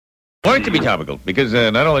For it to be topical, because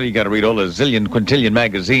not only you got to read all the zillion, quintillion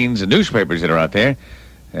magazines and newspapers that are out there,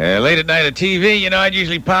 late at night at TV, I'd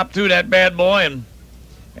usually pop through that bad boy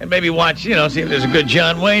and maybe watch, see if there's a good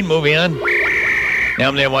John Wayne movie on. Now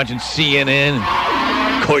I'm there watching CNN,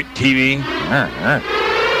 Court TV.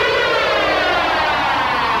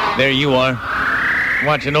 There you are,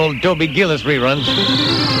 watching old Dobie Gillis reruns.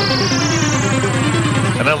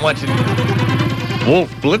 And I'm watching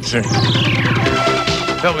Wolf Blitzer.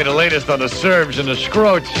 Tell me the latest on the Serbs and the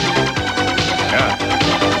Scroats. Yeah.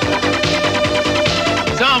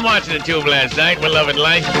 So I'm watching the tube last night with Love and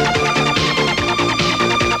Life.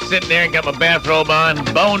 Sitting there and got my bathrobe on,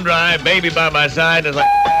 bone dry, baby by my side. It's like,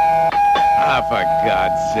 for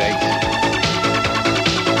God's sake.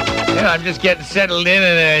 I'm just getting settled in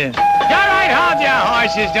and, all right, hold your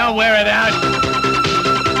horses, don't wear it out.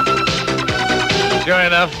 Sure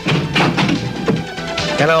enough.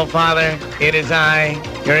 Hello, Father. It is I,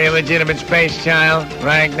 your illegitimate space child,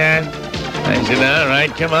 Ragnad. I said, all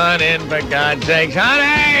right, come on in, for God's sakes.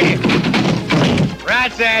 Honey!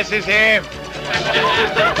 Rat's ass is here.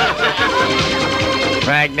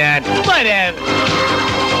 Ragnad, whatever.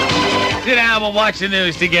 Sit down, we'll watch the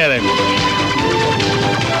news together.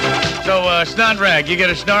 So, Snot Rag, you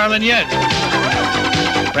get a snarling yet?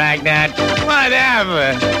 Ragnad,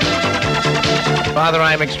 whatever. Father,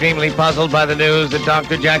 I'm extremely puzzled by the news that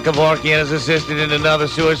Dr. Jack Kevorkian has assisted in another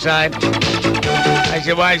suicide. I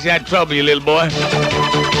said, why is that trouble, you little boy?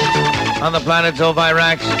 On the planet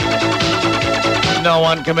Zovirax, no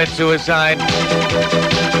one commits suicide.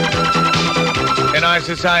 In our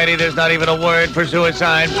society, there's not even a word for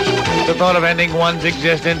suicide. The thought of ending one's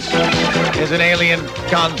existence is an alien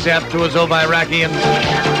concept to a Zovirakian.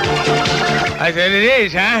 I said, it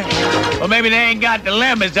is, huh? Well, maybe they ain't got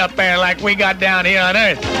dilemmas up there like we got down here on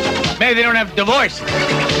Earth. Maybe they don't have divorce.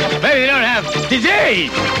 Maybe they don't have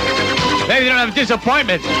disease. Maybe they don't have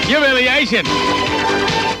disappointment, humiliation.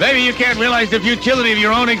 Maybe you can't realize the futility of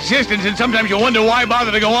your own existence, and sometimes you wonder why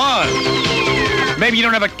bother to go on. Maybe you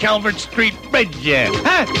don't have a Calvert Street bridge yet.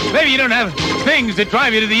 Huh? Maybe you don't have things that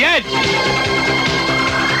drive you to the edge.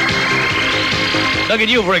 Look at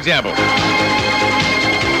you, for example.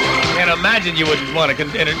 Can't imagine you wouldn't want to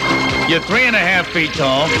consider. You're 3.5 feet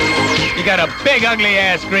tall. You got a big,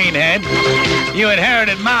 ugly-ass green head. You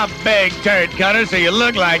inherited my big turd cutter, so you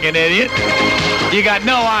look like an idiot. You got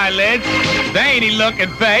no eyelids, veiny-looking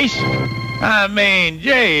face. I mean,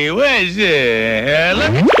 gee whiz,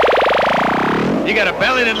 look. You got a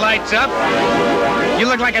belly that lights up. You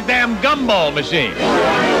look like a damn gumball machine.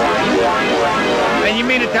 And you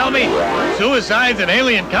mean to tell me suicide's an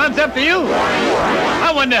alien concept to you?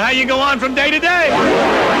 I wonder how you go on from day to day.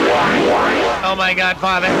 Oh, my God,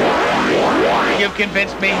 Father. You've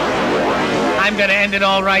convinced me. I'm going to end it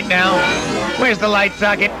all right now. Where's the light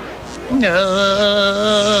socket? No.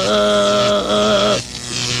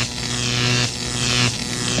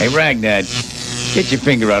 Hey, Ragnad, get your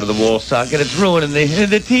finger out of the wall socket. It's ruining the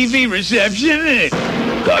TV reception.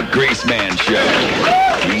 The Greasman Show.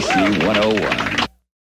 DC 101.